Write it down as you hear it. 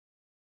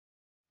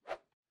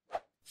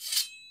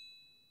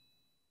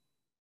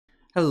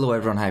Hello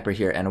everyone, Hyper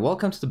here, and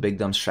welcome to the Big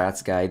Dumb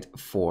Strats guide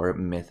for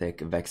Mythic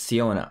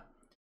Vexiona.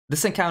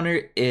 This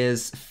encounter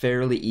is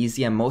fairly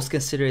easy, and most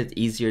consider it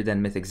easier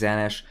than Mythic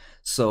Xanehs,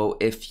 so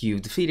if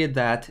you've defeated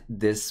that,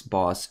 this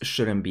boss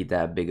shouldn't be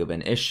that big of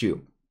an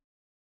issue.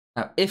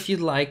 Now, if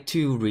you'd like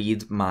to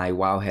read my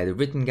Wowhead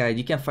written guide,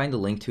 you can find a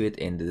link to it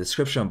in the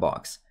description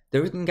box.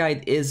 The written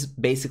guide is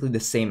basically the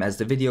same as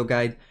the video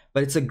guide,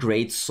 but it's a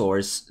great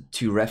source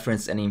to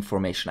reference any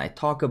information I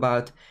talk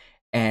about.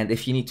 And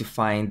if you need to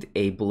find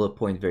a bullet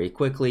point very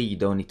quickly, you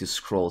don't need to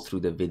scroll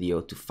through the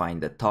video to find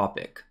the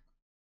topic.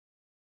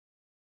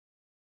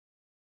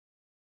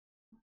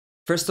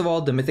 First of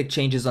all, the mythic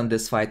changes on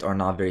this fight are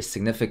not very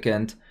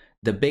significant.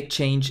 The big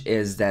change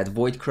is that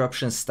Void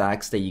Corruption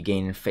stacks that you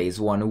gain in Phase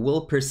 1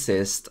 will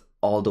persist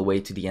all the way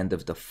to the end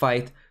of the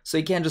fight, so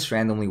you can't just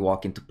randomly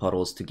walk into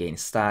puddles to gain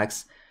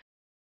stacks.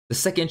 The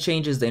second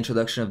change is the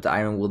introduction of the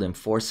Ironwood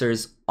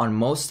Enforcers. On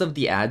most of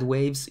the ad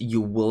waves, you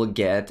will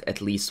get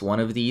at least one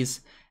of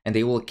these, and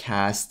they will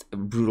cast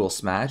Brutal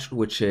Smash,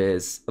 which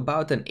is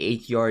about an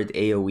 8-yard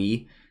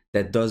AoE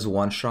that does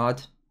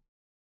one-shot.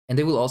 And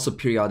they will also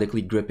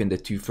periodically grip in the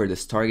two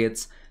furthest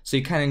targets, so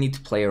you kind of need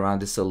to play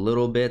around this a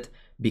little bit,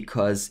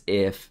 because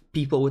if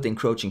people with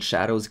Encroaching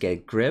Shadows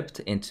get gripped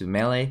into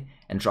melee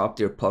and drop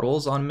their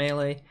puddles on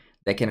melee,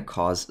 that can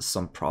cause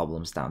some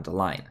problems down the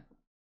line.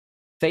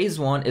 Phase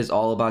 1 is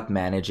all about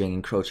managing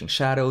Encroaching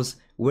Shadows,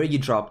 where you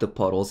drop the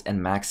puddles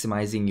and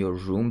maximizing your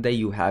room that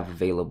you have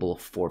available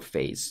for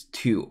Phase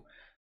 2.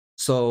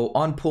 So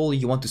on pull,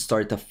 you want to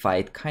start the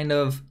fight kind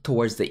of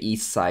towards the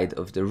east side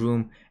of the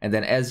room, and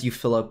then as you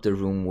fill up the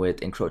room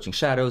with Encroaching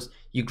Shadows,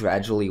 you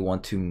gradually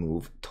want to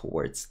move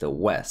towards the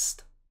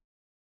west.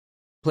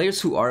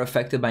 Players who are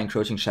affected by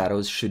Encroaching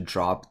Shadows should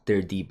drop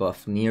their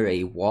debuff near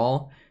a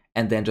wall,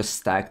 and then just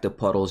stack the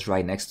puddles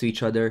right next to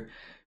each other.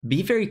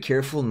 Be very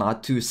careful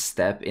not to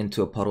step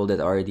into a puddle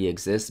that already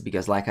exists,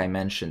 because like I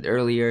mentioned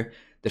earlier,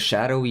 the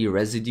shadowy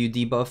residue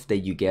debuff that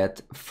you get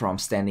from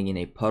standing in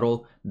a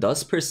puddle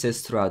does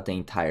persist throughout the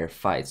entire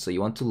fight, so you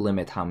want to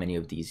limit how many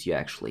of these you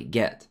actually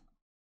get.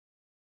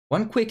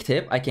 One quick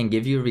tip I can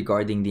give you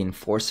regarding the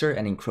Enforcer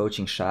and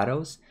Encroaching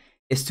Shadows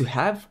is to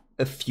have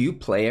a few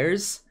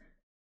players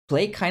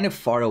play kind of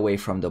far away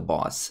from the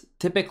boss.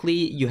 Typically,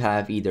 you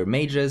have either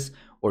mages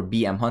or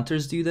BM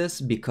hunters do this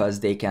because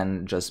they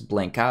can just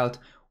blink out,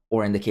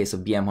 or in the case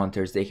of BM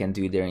hunters, they can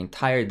do their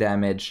entire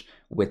damage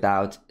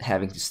without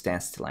having to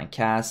stand still and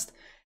cast.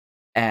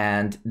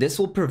 And this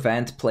will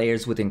prevent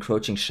players with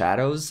Encroaching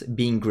Shadows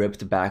being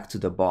gripped back to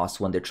the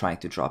boss when they're trying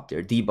to drop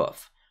their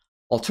debuff.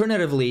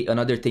 Alternatively,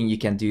 another thing you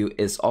can do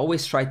is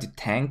always try to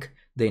tank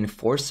the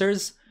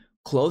Enforcers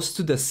close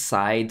to the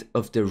side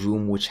of the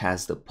room which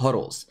has the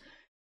puddles.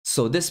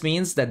 So this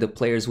means that the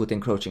players with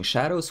Encroaching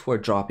Shadows who are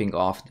dropping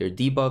off their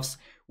debuffs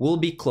will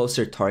be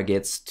closer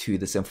targets to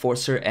this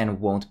Enforcer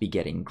and won't be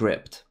getting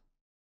gripped.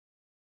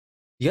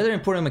 The other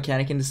important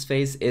mechanic in this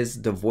phase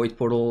is the Void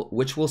Portal,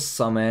 which will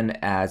summon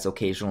ads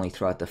occasionally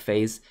throughout the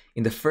phase.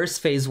 In the first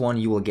Phase 1,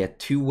 you will get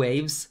 2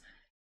 waves,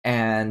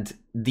 and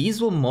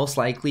these will most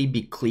likely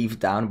be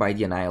cleaved down by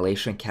the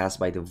Annihilation cast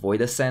by the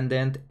Void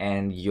Ascendant,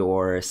 and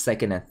your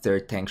second and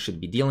third tank should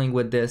be dealing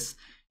with this.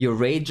 Your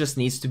raid just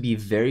needs to be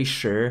very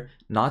sure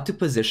not to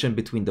position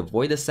between the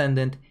Void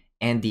Ascendant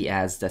and the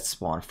ads that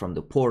spawn from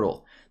the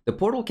portal. The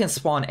portal can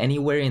spawn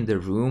anywhere in the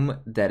room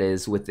that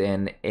is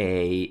within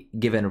a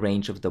given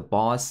range of the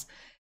boss,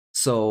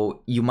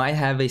 so you might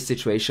have a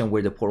situation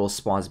where the portal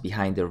spawns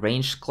behind the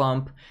ranged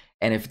clump,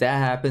 and if that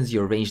happens,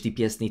 your ranged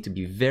DPS need to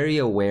be very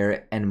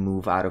aware and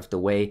move out of the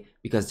way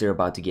because they're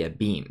about to get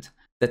beamed.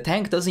 The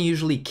tank doesn't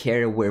usually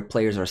care where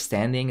players are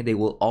standing, they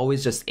will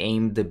always just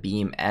aim the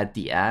beam at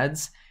the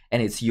ads,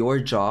 and it's your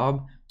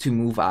job to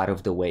move out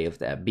of the way of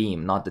that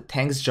beam, not the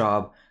tank's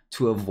job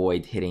to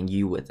avoid hitting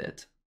you with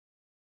it.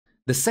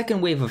 The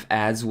second wave of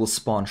ads will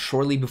spawn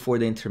shortly before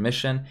the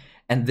intermission,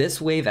 and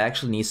this wave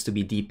actually needs to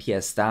be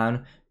DPS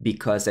down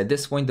because at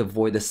this point the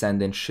Void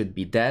Ascendant should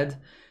be dead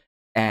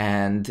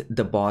and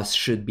the boss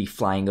should be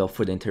flying up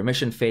for the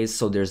intermission phase,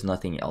 so there's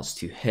nothing else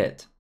to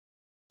hit.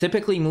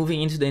 Typically,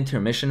 moving into the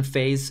intermission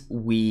phase,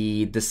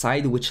 we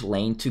decide which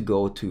lane to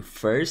go to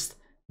first,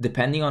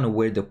 depending on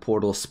where the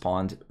portal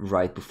spawned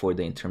right before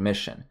the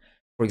intermission.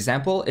 For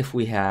example, if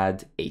we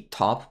had a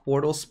top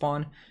portal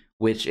spawn,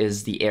 which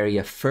is the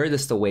area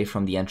furthest away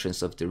from the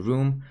entrance of the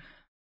room,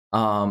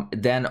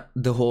 then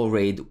the whole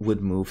raid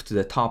would move to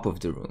the top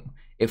of the room.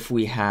 If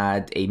we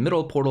had a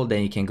middle portal,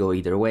 then you can go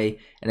either way.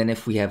 And then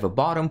if we have a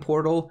bottom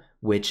portal,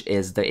 which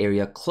is the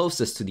area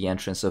closest to the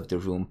entrance of the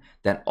room,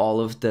 then all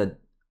of the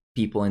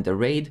people in the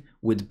raid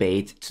would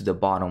bait to the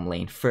bottom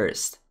lane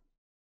first.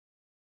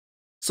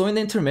 So in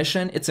the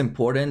intermission, it's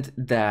important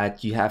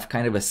that you have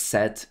kind of a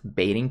set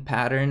baiting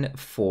pattern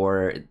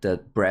for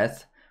the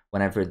breath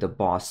whenever the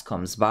boss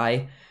comes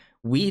by.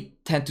 We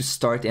tend to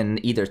start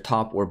in either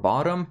top or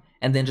bottom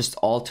and then just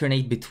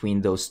alternate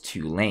between those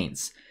two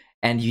lanes.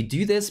 And you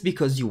do this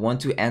because you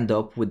want to end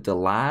up with the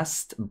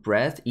last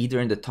breath either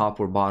in the top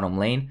or bottom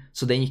lane,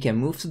 so then you can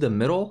move to the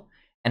middle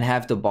and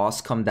have the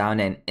boss come down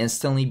and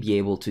instantly be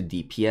able to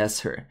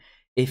DPS her.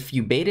 If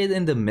you bait it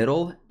in the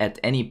middle at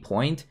any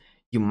point,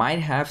 you might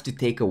have to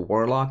take a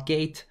Warlock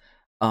gate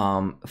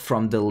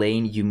from the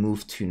lane you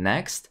move to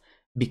next,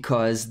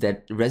 because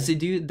that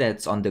residue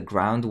that's on the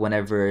ground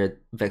whenever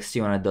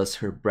Vexiona does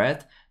her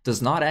breath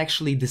does not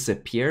actually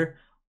disappear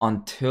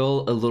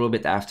until a little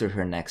bit after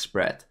her next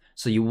breath.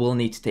 So you will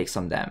need to take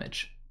some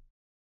damage.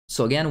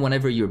 So again,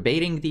 whenever you're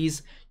baiting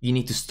these, you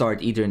need to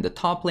start either in the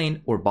top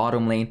lane or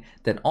bottom lane,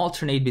 then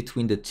alternate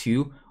between the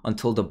two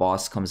until the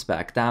boss comes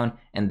back down,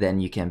 and then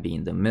you can be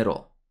in the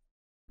middle.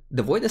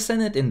 The Void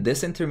Ascendant in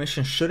this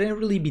intermission shouldn't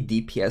really be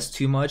DPS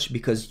too much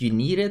because you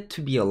need it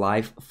to be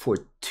alive for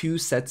 2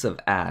 sets of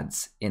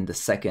adds in the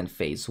second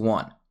phase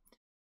 1.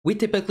 We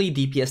typically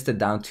DPS'd it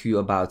down to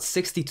about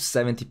 60 to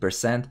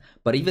 70%,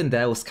 but even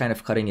that was kind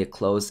of cutting it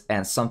close,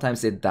 and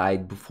sometimes it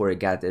died before it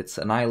got its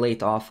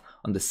Annihilate off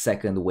on the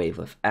second wave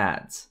of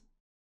adds.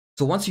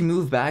 So once you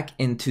move back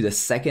into the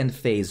second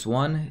phase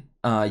 1,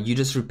 you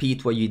just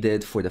repeat what you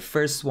did for the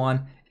first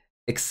one,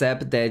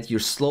 except that you're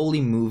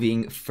slowly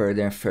moving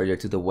further and further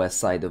to the west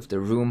side of the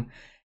room,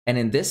 and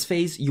in this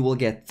phase you will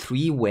get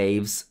 3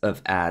 waves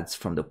of adds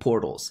from the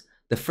portals.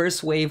 The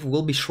first wave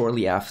will be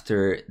shortly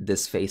after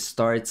this phase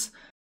starts,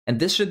 and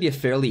this should be a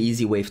fairly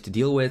easy wave to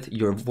deal with.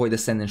 Your Void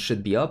Ascendant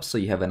should be up, so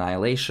you have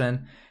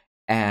Annihilation,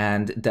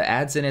 and the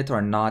adds in it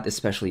are not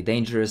especially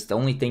dangerous. The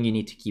only thing you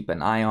need to keep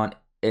an eye on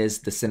is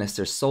the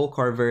Sinister Soul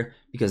Carver,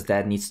 because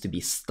that needs to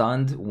be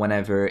stunned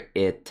whenever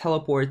it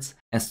teleports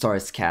and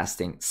starts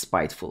casting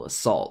Spiteful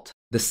Assault.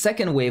 The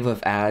second wave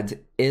of add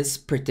is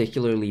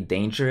particularly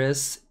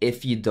dangerous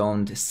if you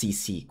don't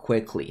CC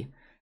quickly.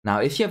 Now,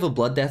 if you have a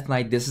Blood Death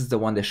Knight, this is the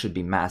one that should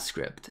be mass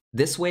gripped.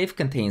 This wave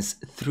contains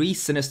 3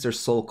 Sinister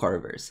Soul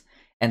Carvers,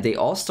 and they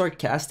all start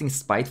casting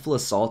Spiteful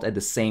Assault at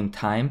the same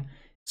time,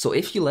 so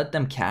if you let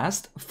them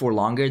cast for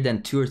longer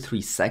than 2 or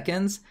 3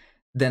 seconds,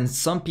 then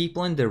some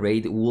people in the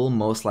raid will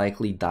most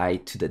likely die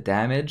to the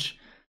damage,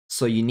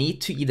 so you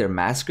need to either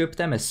mass grip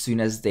them as soon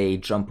as they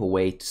jump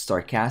away to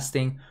start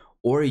casting,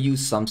 or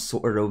use some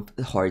sort of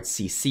hard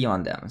CC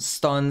on them.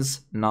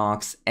 Stuns,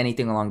 knocks,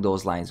 anything along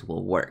those lines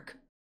will work.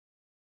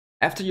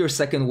 After your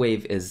second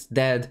wave is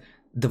dead,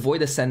 the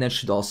Void Ascendant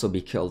should also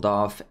be killed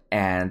off,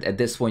 and at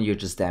this one you're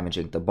just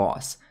damaging the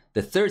boss.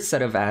 The third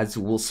set of adds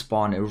will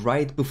spawn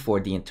right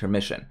before the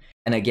intermission,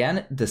 and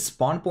again, the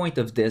spawn point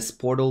of this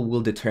portal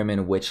will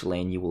determine which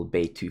lane you will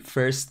bait to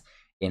first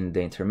in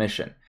the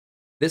intermission.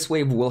 This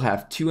wave will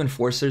have 2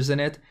 Enforcers in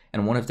it,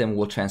 and one of them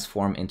will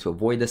transform into a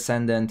Void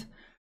Ascendant.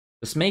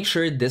 Just make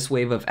sure this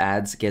wave of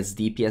adds gets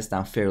DPS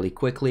down fairly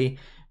quickly,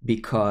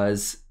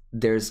 because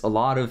there's a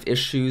lot of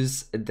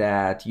issues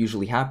that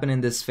usually happen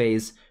in this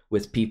phase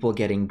with people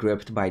getting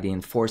gripped by the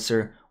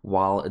Enforcer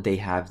while they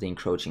have the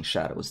Encroaching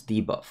Shadows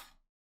debuff.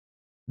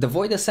 The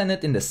Void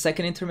Ascendant in the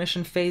second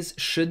intermission phase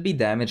should be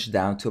damaged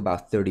down to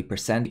about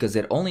 30% because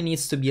it only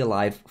needs to be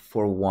alive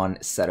for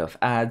 1 set of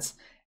adds,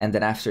 and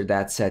then after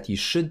that set you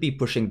should be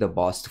pushing the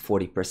boss to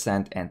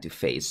 40% and to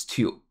phase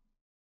 2.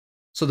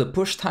 So the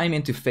push time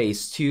into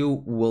phase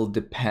 2 will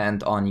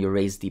depend on your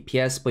raised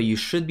DPS, but you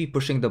should be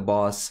pushing the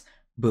boss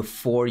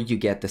before you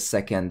get the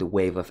second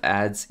wave of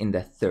adds in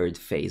the third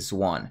phase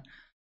 1.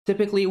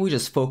 Typically, we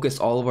just focus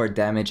all of our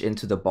damage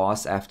into the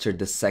boss after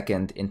the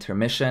second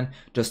intermission,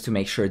 just to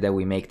make sure that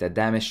we make that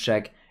damage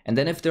check, and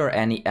then if there are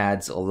any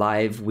adds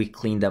alive, we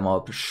clean them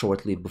up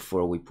shortly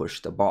before we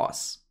push the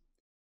boss.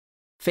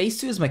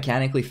 Phase 2 is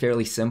mechanically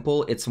fairly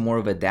simple. It's more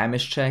of a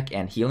damage check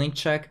and healing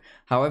check.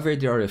 However,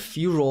 there are a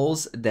few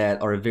roles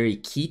that are very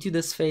key to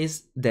this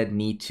phase that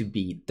need to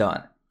be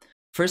done.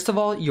 First of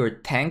all, your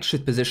tank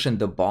should position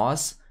the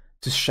boss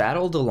to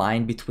straddle the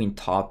line between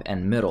top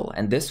and middle,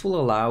 and this will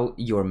allow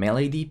your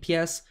melee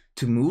DPS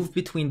to move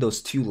between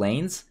those 2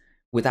 lanes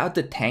without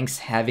the tanks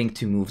having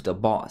to move the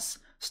boss.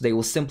 So they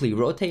will simply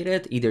rotate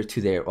it either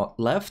to their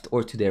left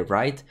or to their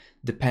right,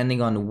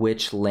 depending on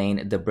which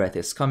lane the breath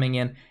is coming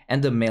in,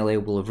 and the melee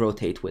will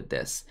rotate with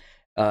this.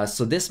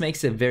 So this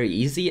makes it very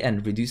easy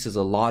and reduces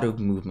a lot of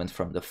movement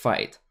from the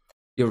fight.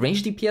 Your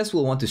ranged DPS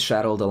will want to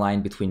straddle the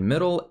line between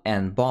middle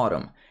and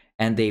bottom,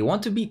 and they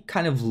want to be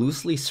kind of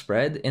loosely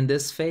spread in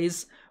this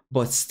phase,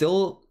 but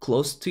still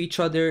close to each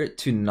other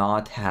to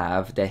not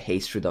have the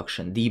haste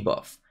reduction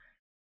debuff.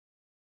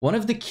 One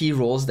of the key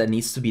roles that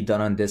needs to be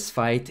done on this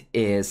fight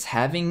is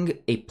having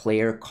a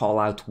player call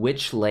out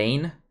which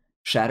lane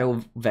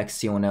Shadow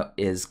Vexiona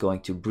is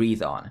going to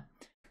breathe on.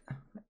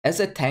 As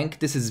a tank,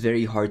 this is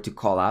very hard to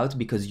call out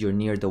because you're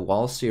near the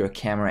wall, so your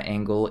camera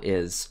angle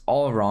is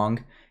all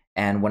wrong,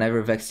 and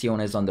whenever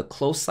Vexiona is on the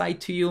close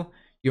side to you,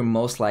 you're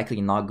most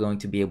likely not going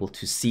to be able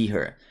to see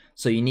her.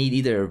 So you need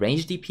either a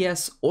ranged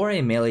DPS or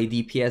a melee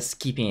DPS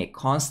keeping a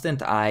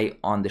constant eye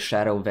on the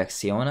Shadow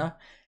Vexiona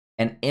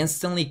and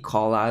instantly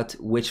call out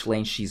which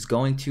lane she's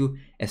going to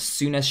as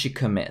soon as she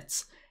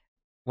commits.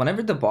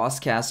 Whenever the boss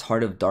casts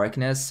Heart of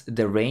Darkness,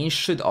 the range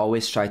should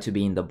always try to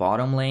be in the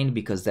bottom lane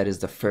because that is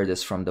the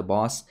furthest from the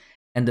boss,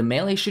 and the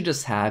melee should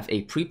just have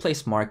a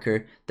pre-placed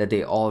marker that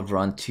they all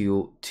run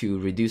to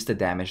reduce the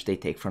damage they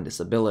take from this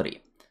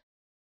ability.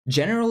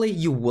 Generally,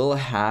 you will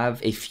have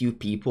a few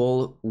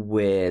people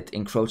with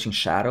encroaching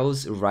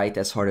shadows right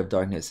as Heart of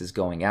Darkness is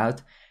going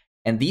out,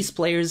 and these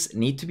players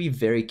need to be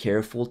very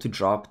careful to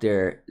drop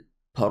their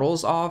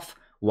puddles off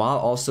while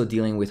also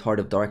dealing with Heart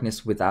of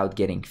Darkness without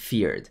getting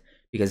feared.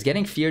 Because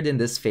getting feared in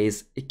this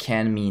phase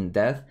can mean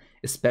death,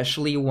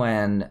 especially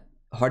when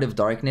Heart of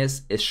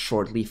Darkness is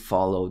shortly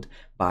followed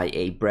by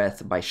a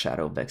Breath by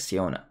Shadow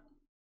Vexiona.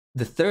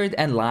 The third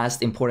and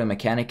last important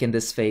mechanic in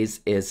this phase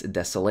is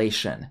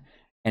Desolation,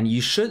 and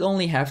you should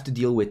only have to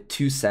deal with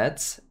 2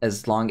 sets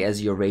as long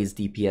as your raised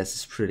DPS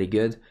is pretty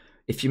good.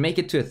 If you make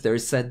it to a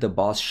 3rd set, the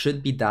boss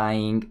should be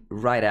dying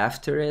right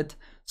after it,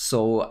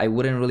 so I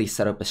wouldn't really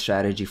set up a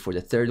strategy for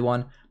the 3rd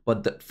one,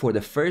 but for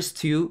the first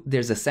 2,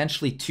 there's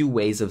essentially 2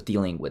 ways of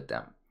dealing with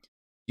them.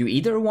 You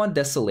either want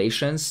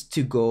Desolations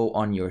to go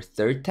on your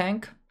 3rd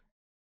tank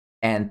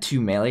and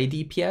 2 melee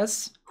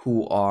DPS,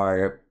 who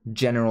are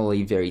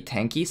generally very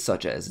tanky,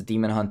 such as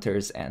Demon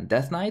Hunters and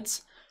Death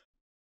Knights,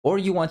 or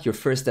you want your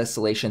first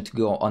Desolation to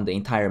go on the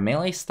entire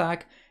melee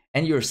stack,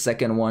 and your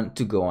second one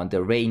to go on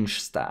the range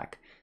stack.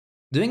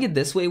 Doing it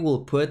this way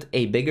will put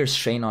a bigger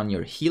strain on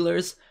your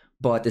healers,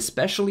 but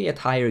especially at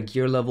higher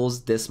gear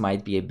levels, this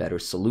might be a better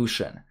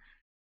solution.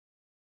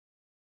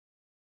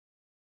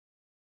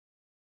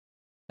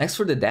 Next,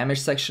 for the damage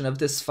section of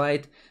this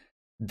fight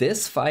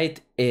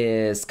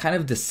is kind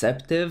of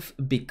deceptive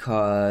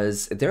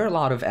because there are a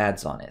lot of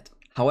adds on it.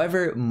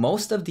 However,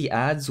 most of the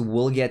adds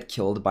will get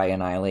killed by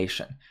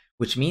Annihilation,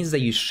 which means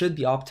that you should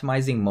be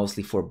optimizing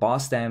mostly for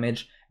boss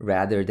damage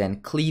rather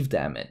than cleave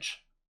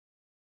damage.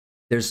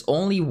 There's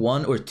only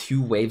 1 or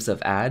 2 waves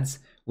of adds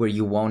where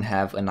you won't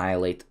have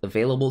Annihilate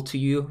available to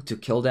you to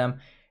kill them,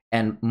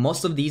 and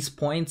most of these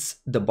points,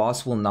 the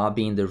boss will not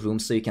be in the room,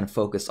 so you can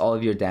focus all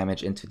of your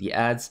damage into the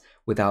adds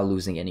without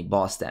losing any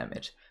boss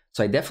damage.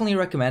 So I definitely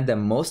recommend that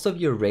most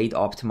of your raid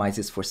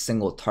optimizes for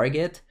single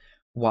target,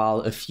 while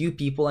a few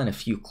people and a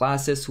few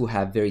classes who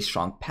have very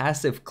strong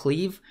passive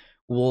cleave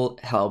will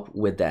help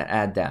with that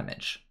add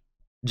damage.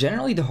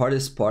 Generally, the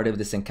hardest part of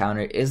this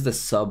encounter is the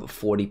sub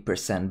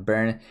 40%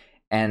 burn,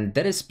 and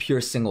that is pure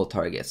single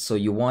target, so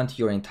you want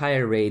your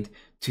entire raid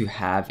to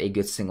have a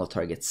good single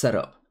target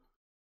setup.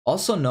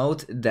 Also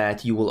note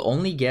that you will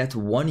only get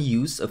 1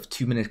 use of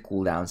 2-minute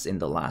cooldowns in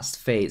the last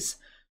phase,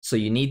 so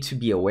you need to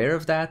be aware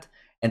of that,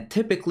 and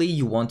typically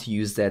you want to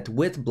use that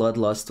with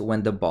Bloodlust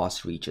when the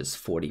boss reaches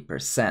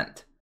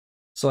 40%.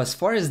 So as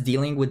far as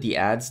dealing with the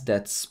adds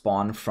that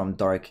spawn from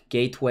Dark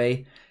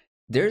Gateway,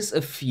 there's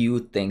a few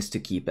things to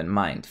keep in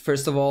mind.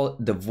 First of all,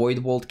 the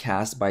Void Bolt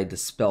cast by the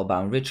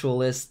Spellbound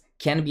Ritualist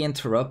can be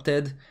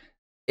interrupted.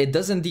 It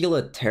doesn't deal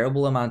a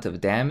terrible amount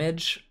of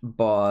damage,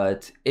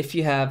 but if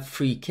you have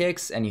free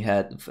kicks and you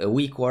have a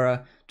weak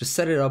aura, just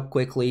set it up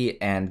quickly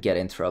and get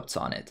interrupts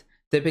on it.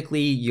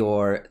 Typically,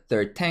 your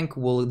 3rd tank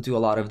will do a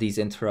lot of these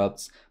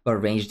interrupts, but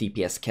ranged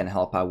DPS can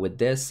help out with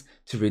this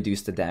to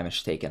reduce the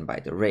damage taken by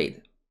the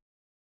raid.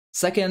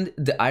 Second,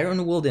 the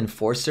Iron Willed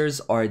Enforcers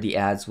are the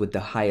adds with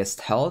the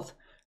highest health,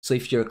 so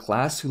if you're a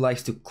class who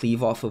likes to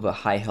cleave off of a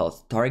high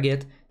health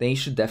target, then you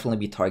should definitely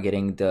be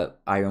targeting the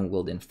Iron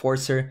Willed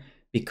Enforcer,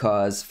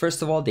 because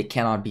first of all, they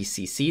cannot be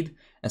CC'd,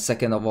 and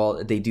second of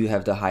all, they do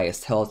have the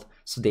highest health,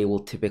 so they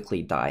will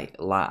typically die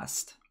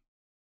last.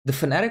 The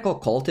Fanatical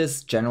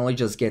Cultists generally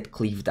just get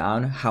cleaved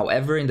down,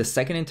 however, in the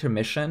second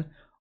intermission,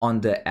 on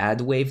the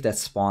ad wave that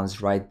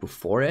spawns right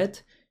before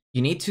it,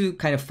 you need to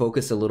kind of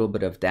focus a little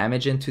bit of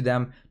damage into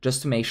them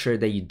just to make sure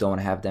that you don't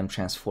have them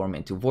transform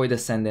into Void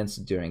Ascendants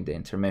during the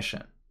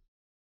intermission.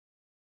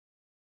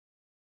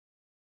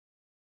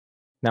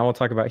 Now we'll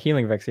talk about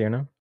healing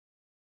Vexiona.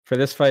 For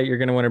this fight, you're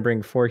going to want to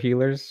bring 4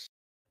 healers.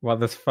 While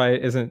this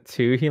fight isn't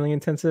too healing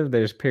intensive,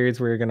 there's periods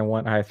where you're going to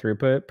want high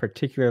throughput,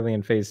 particularly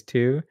in phase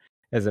 2,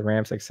 as it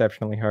ramps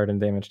exceptionally hard in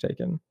damage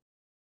taken.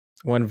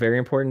 One very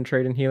important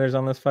trait in healers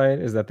on this fight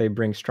is that they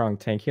bring strong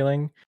tank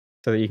healing,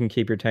 so that you can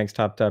keep your tanks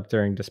topped up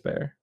during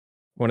despair.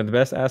 One of the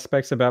best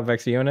aspects about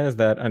Vexiona is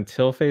that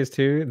until phase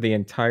 2, the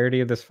entirety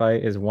of this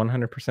fight is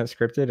 100%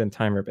 scripted and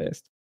timer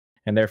based,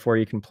 and therefore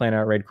you can plan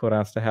out raid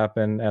cooldowns to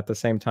happen at the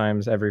same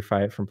times every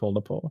fight from pull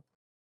to pull.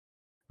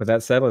 With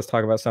that said, let's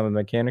talk about some of the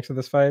mechanics of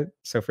this fight.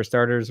 So for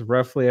starters,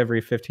 roughly every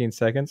 15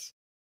 seconds,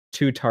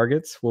 2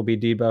 targets will be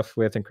debuffed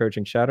with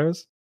Encroaching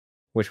Shadows,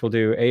 which will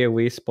do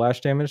AoE splash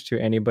damage to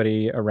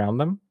anybody around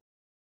them.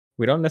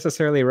 We don't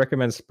necessarily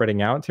recommend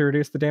spreading out to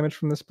reduce the damage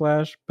from the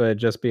splash, but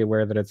just be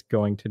aware that it's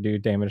going to do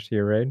damage to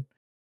your raid.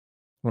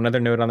 One other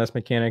note on this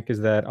mechanic is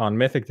that on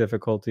Mythic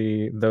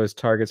difficulty, those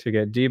targets who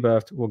get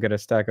debuffed will get a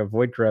stack of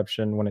Void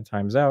Corruption when it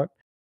times out,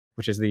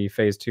 which is the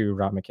phase 2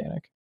 rot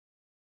mechanic.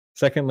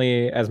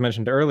 Secondly, as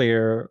mentioned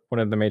earlier, one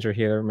of the major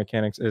healer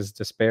mechanics is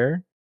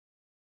Despair.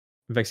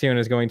 Vexiona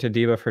is going to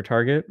debuff her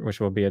target,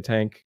 which will be a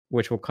tank,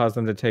 which will cause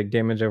them to take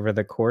damage over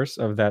the course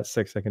of that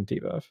 6-second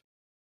debuff.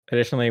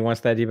 Additionally,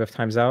 once that debuff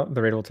times out,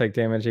 the raid will take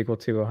damage equal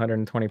to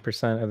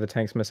 120% of the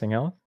tank's missing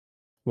health.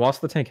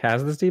 Whilst the tank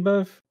has this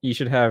debuff, you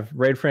should have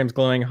raid frames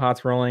glowing,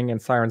 hots rolling,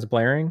 and sirens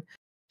blaring,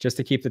 just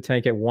to keep the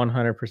tank at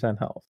 100%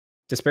 health.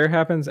 Despair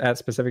happens at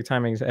specific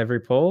timings every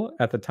pull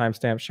at the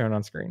timestamp shown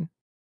on screen.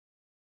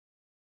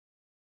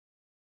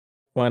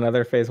 One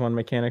other phase 1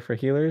 mechanic for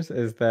healers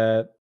is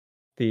that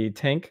the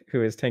tank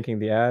who is tanking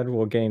the ad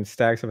will gain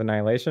stacks of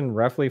annihilation,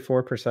 roughly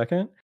 4 per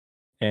second,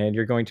 and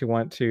you're going to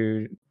want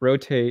to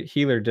rotate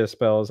healer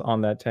dispels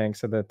on that tank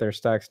so that their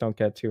stacks don't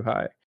get too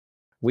high.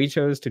 We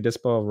chose to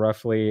dispel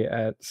roughly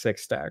at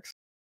 6 stacks.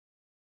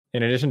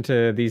 In addition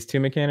to these two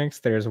mechanics,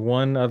 there's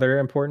one other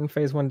important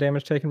phase 1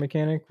 damage taken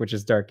mechanic, which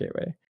is Dark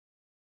Gateway.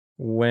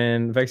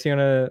 When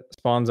Vexiona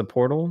spawns a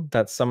portal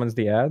that summons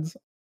the ads,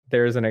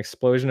 there is an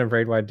explosion of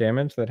raid-wide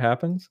damage that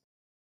happens.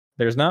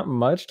 There's not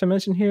much to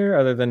mention here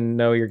other than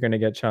know you're going to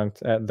get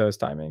chunked at those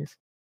timings.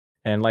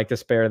 And like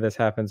Despair, this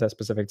happens at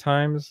specific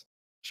times,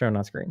 shown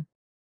on screen.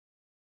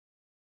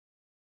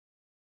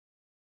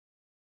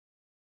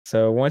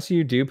 So once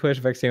you do push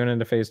Vexiona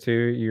into phase 2,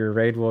 your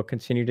raid will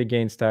continue to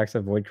gain stacks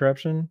of Void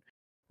Corruption,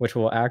 which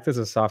will act as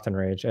a soften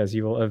rage, as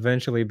you will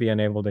eventually be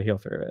unable to heal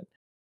through it.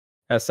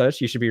 As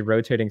such, you should be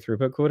rotating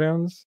throughput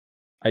cooldowns,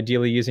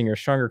 ideally using your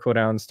stronger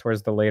cooldowns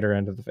towards the later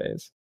end of the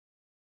phase.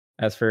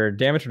 As for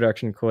damage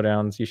reduction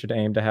cooldowns, you should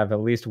aim to have at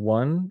least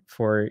one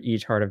for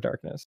each Heart of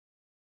Darkness.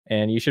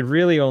 And you should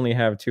really only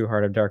have 2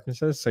 Heart of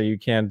Darknesses, so you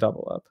can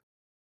double up.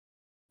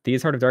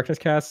 These Heart of Darkness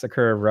casts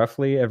occur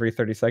roughly every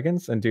 30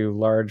 seconds and do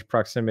large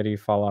proximity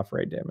fall-off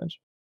raid damage.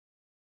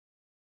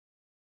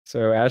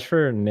 So as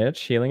for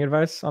niche healing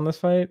advice on this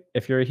fight,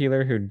 if you're a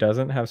healer who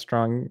doesn't have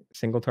strong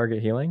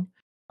single-target healing,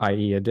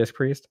 i.e. a Disc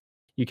Priest,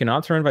 you can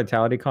opt to run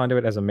Vitality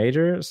Conduit as a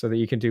major so that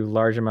you can do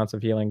large amounts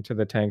of healing to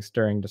the tanks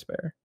during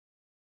Despair.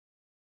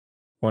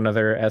 One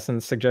other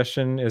Essence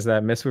suggestion is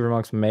that Mistweaver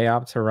Monks may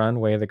opt to run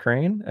Way of the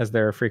Crane, as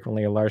there are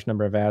frequently a large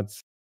number of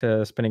ads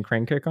to Spinning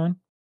Crane kick on.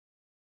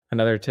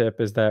 Another tip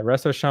is that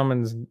Resto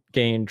Shamans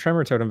gain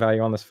Tremor Totem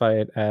value on this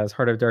fight, as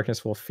Heart of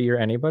Darkness will fear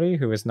anybody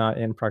who is not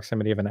in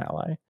proximity of an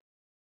ally.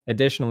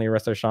 Additionally,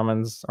 Resto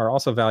Shamans are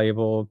also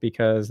valuable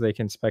because they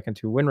can spec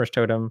into Windrush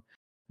Totem,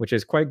 which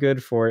is quite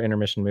good for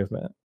intermission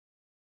movement.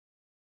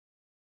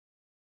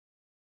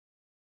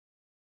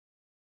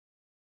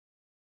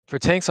 For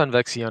tanks on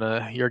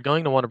Vexiona, you're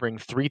going to want to bring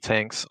 3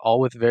 tanks,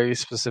 all with very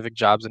specific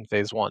jobs in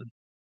phase 1.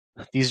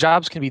 These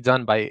jobs can be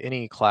done by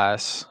any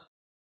class,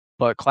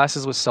 but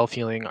classes with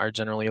self-healing are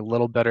generally a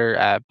little better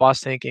at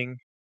boss tanking,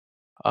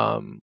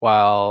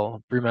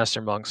 while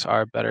Brewmaster Monks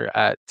are better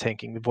at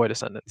tanking the Void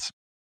Ascendants.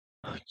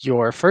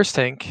 Your first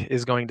tank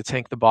is going to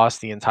tank the boss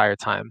the entire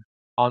time.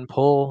 On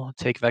pull,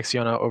 take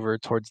Vexiona over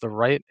towards the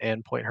right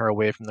and point her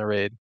away from the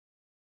raid.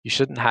 You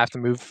shouldn't have to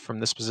move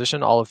from this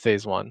position all of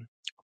phase 1.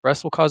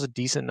 Rest will cause a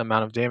decent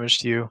amount of damage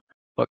to you,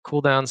 but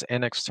cooldowns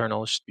and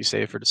externals should be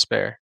saved for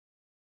Despair.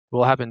 It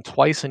will happen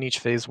twice in each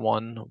phase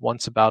 1,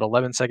 once about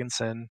 11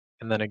 seconds in,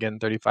 and then again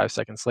 35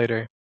 seconds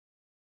later.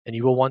 And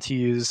you will want to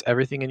use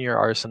everything in your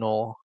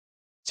arsenal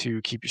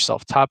to keep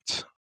yourself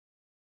topped,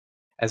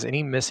 as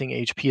any missing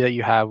HP that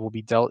you have will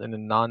be dealt in a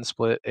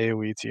non-split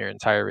AoE to your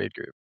entire raid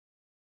group.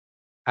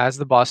 As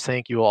the boss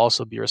tank, you will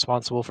also be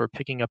responsible for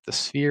picking up the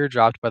sphere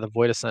dropped by the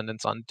Void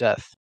Ascendants on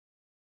death,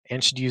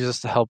 and should use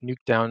this to help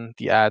nuke down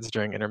the ads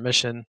during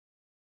intermission.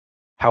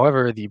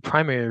 However, the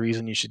primary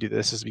reason you should do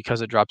this is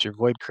because it drops your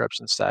Void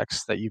Corruption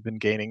stacks that you've been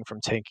gaining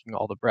from tanking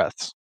all the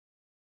breaths.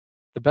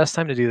 The best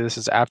time to do this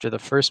is after the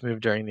first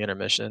move during the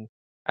intermission,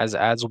 as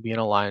ads will be in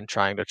a line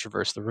trying to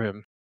traverse the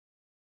room.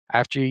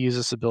 After you use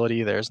this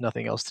ability, there is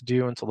nothing else to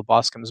do until the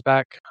boss comes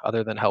back,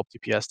 other than help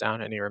DPS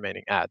down any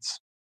remaining ads.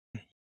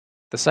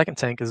 The second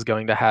tank is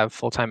going to have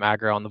full-time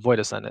aggro on the Void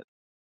Ascendant.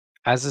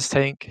 As this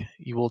tank,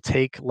 you will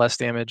take less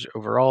damage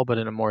overall, but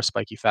in a more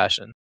spiky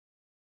fashion.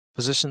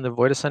 Position the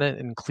Void Ascendant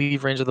in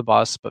cleave range of the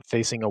boss, but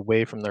facing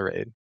away from the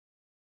raid.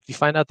 If you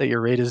find out that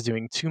your raid is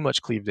doing too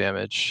much cleave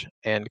damage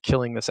and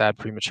killing this ad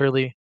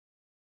prematurely,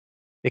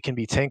 it can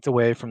be tanked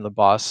away from the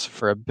boss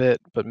for a bit,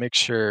 but make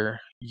sure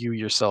you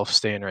yourself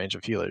stay in range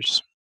of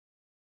healers.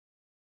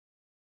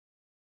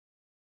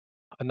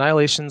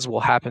 Annihilations will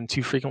happen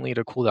too frequently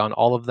to cool down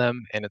all of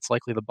them, and it's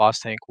likely the boss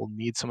tank will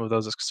need some of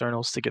those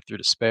externals to get through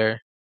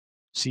Despair.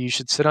 So you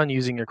should sit on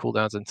using your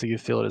cooldowns until you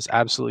feel it is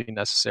absolutely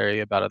necessary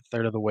about a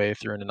third of the way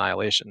through an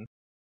annihilation.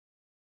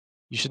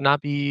 You should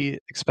not be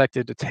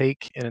expected to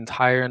take an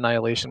entire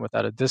annihilation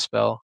without a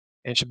dispel,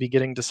 and should be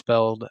getting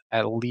dispelled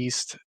at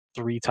least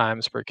 3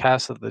 times per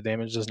cast so that the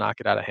damage does not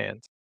get out of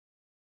hand.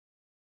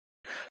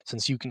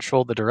 Since you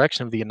control the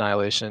direction of the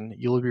annihilation,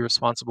 you will be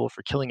responsible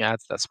for killing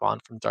ads that spawn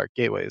from dark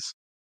gateways.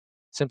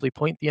 Simply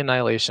point the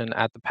annihilation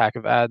at the pack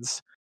of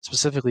ads,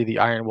 specifically the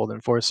Ironwold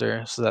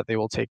Enforcer, so that they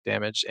will take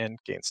damage and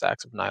gain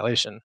stacks of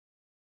annihilation.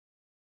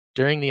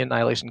 During the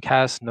annihilation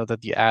cast, note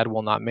that the ad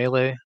will not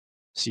melee,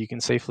 so you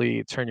can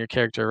safely turn your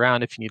character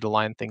around if you need to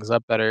line things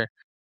up better,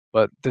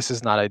 but this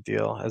is not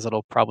ideal, as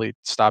it'll probably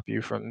stop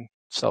you from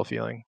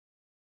self-healing.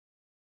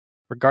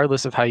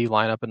 Regardless of how you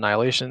line up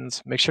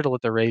annihilations, make sure to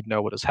let the raid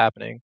know what is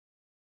happening.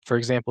 For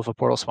example, if a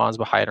portal spawns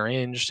behind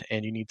ranged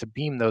and you need to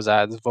beam those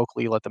ads,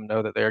 vocally let them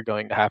know that they are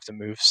going to have to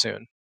move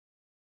soon.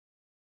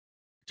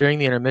 During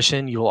the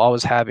intermission, you will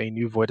always have a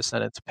new Void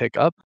Ascendant to pick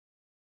up.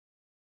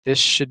 This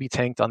should be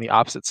tanked on the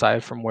opposite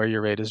side from where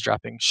your raid is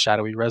dropping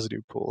shadowy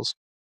residue pools.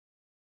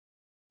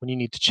 When you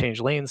need to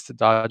change lanes to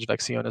dodge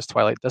Vexiona's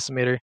Twilight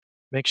Decimator,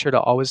 make sure to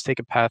always take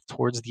a path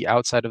towards the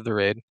outside of the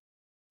raid,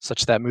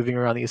 such that moving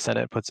around the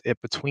Ascendant puts it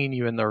between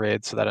you and the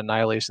raid so that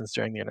annihilations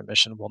during the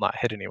intermission will not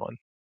hit anyone.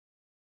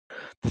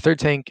 The third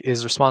tank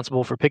is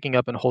responsible for picking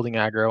up and holding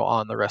aggro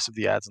on the rest of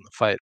the adds in the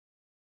fight.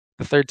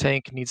 The third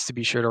tank needs to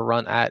be sure to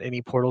run at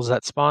any portals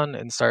that spawn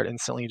and start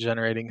instantly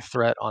generating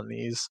threat on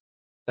these,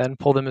 then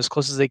pull them as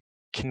close as they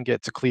can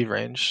get to cleave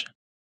range.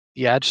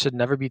 The ad should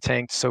never be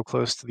tanked so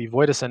close to the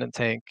Void Ascendant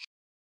tank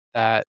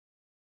that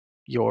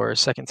your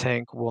second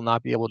tank will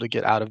not be able to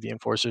get out of the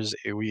Enforcer's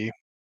AoE.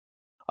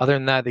 Other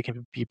than that, they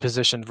can be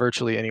positioned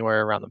virtually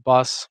anywhere around the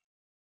boss.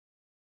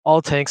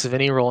 All tanks of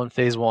any role in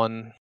Phase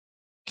 1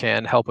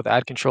 can help with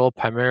ad control,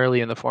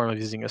 primarily in the form of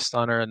using a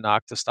stun or a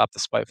knock to stop the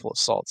spiteful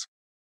assault.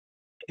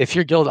 If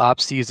your guild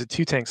opts to use a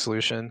 2-tank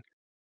solution,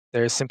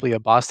 there is simply a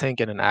boss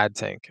tank and an ad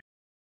tank.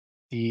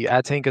 The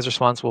ad tank is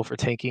responsible for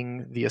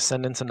taking the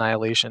Ascendant's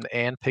Annihilation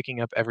and picking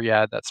up every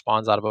ad that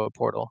spawns out of a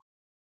portal.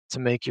 To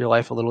make your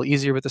life a little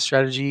easier with the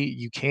strategy,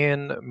 you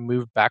can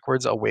move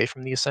backwards away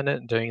from the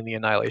Ascendant during the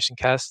Annihilation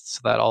cast so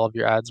that all of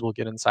your ads will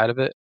get inside of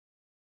it.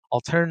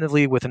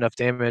 Alternatively, with enough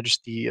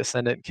damage, the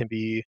Ascendant can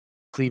be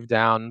cleaved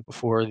down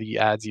before the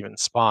ads even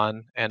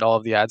spawn, and all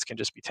of the ads can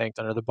just be tanked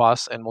under the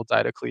boss and will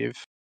die to cleave.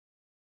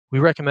 We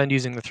recommend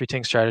using the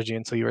 3-tank strategy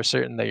until you are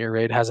certain that your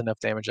raid has enough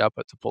damage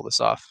output to pull this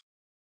off.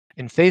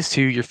 In Phase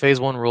 2, your Phase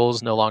 1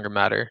 rules no longer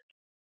matter.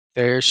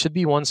 There should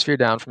be 1 sphere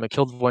down from a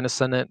killed Void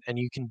Ascendant, and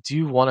you can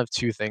do one of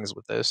 2 things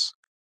with this.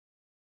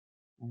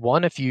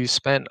 One, if you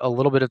spent a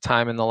little bit of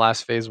time in the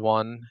last Phase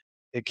 1,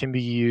 it can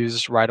be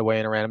used right away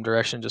in a random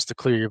direction just to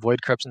clear your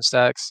Void Corruption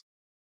stacks,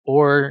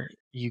 or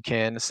you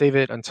can save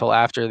it until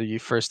after the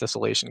first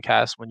Desolation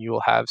cast when you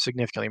will have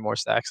significantly more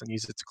stacks and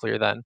use it to clear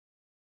then.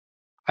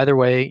 Either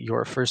way,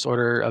 your first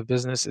order of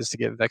business is to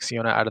get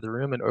Vexiona out of the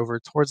room and over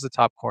towards the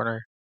top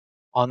corner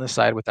on the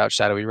side without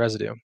shadowy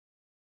residue.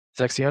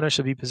 Vexiona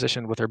should be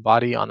positioned with her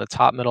body on the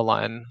top middle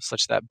line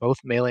such that both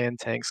melee and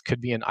tanks could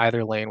be in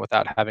either lane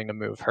without having to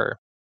move her.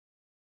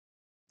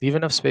 Leave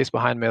enough space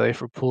behind melee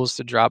for pools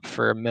to drop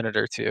for a minute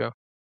or two,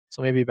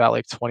 so maybe about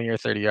like 20 or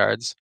 30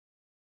 yards.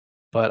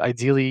 But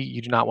ideally,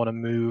 you do not want to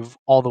move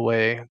all the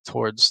way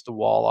towards the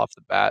wall off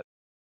the bat.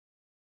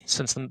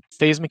 Since the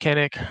phase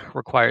mechanic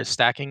requires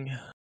stacking,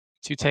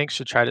 2 tanks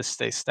should try to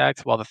stay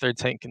stacked while the third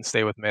tank can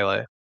stay with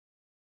melee.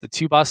 The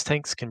 2 boss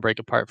tanks can break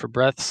apart for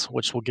breaths,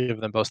 which will give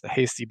them both the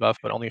haste debuff,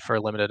 but only for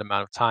a limited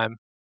amount of time.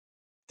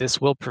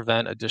 This will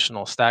prevent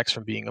additional stacks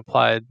from being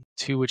applied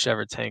to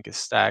whichever tank is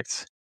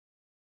stacked,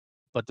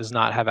 but does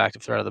not have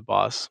active threat of the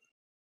boss.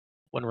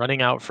 When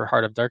running out for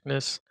Heart of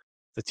Darkness,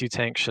 the 2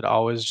 tanks should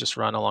always just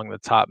run along the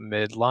top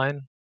mid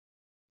line.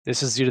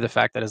 This is due to the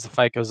fact that as the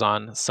fight goes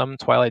on, some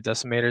Twilight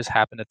Decimators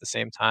happen at the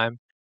same time,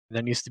 and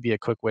there needs to be a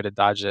quick way to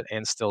dodge it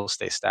and still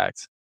stay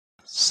stacked.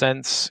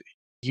 Since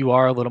you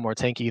are a little more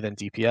tanky than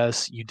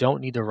DPS, you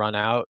don't need to run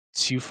out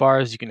too far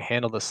as you can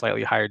handle the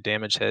slightly higher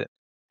damage hit.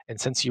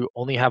 And since you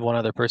only have one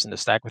other person to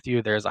stack with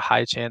you, there is a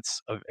high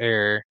chance of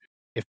error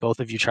if both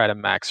of you try to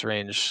max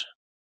range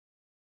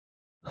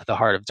the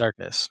Heart of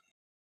Darkness.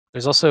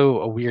 There's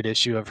also a weird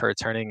issue of her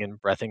turning and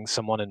breathing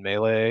someone in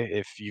melee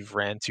if you've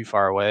ran too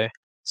far away,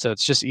 so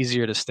it's just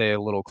easier to stay a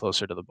little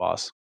closer to the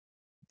boss.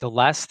 The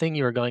last thing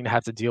you are going to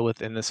have to deal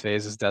with in this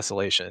phase is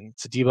Desolation.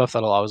 It's a debuff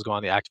that'll always go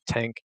on the active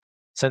tank.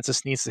 Since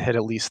this needs to hit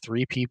at least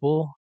 3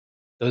 people,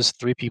 those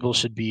 3 people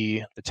should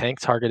be the tank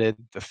targeted,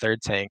 the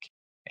third tank,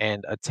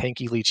 and a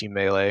tanky leechy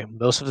melee.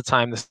 Most of the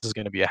time, this is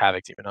going to be a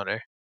Havoc Demon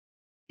Hunter.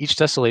 Each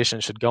Desolation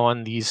should go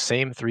on these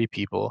same 3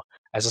 people,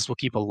 as this will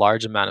keep a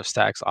large amount of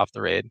stacks off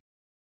the raid.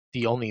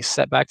 The only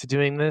setback to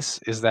doing this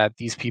is that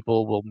these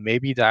people will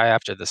maybe die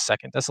after the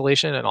second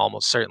Desolation and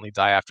almost certainly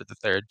die after the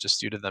third, just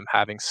due to them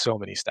having so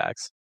many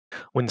stacks.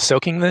 When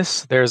soaking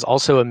this, there is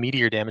also a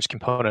meteor damage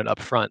component up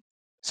front,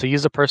 so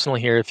use a personal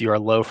here if you are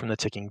low from the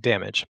ticking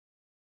damage.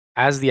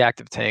 As the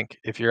active tank,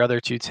 if your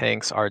other 2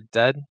 tanks are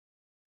dead,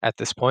 at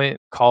this point,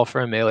 call for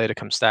a melee to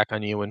come stack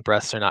on you when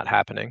breaths are not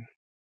happening.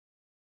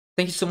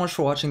 Thank you so much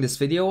for watching this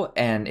video,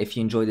 and if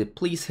you enjoyed it,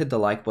 please hit the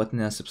like button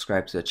and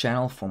subscribe to the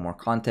channel for more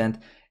content.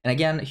 And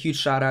again, a huge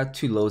shout out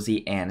to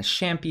Lozy and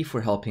Shampy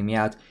for helping me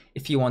out.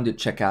 If you want to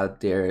check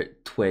out their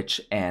Twitch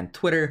and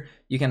Twitter,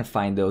 you can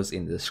find those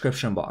in the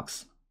description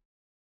box.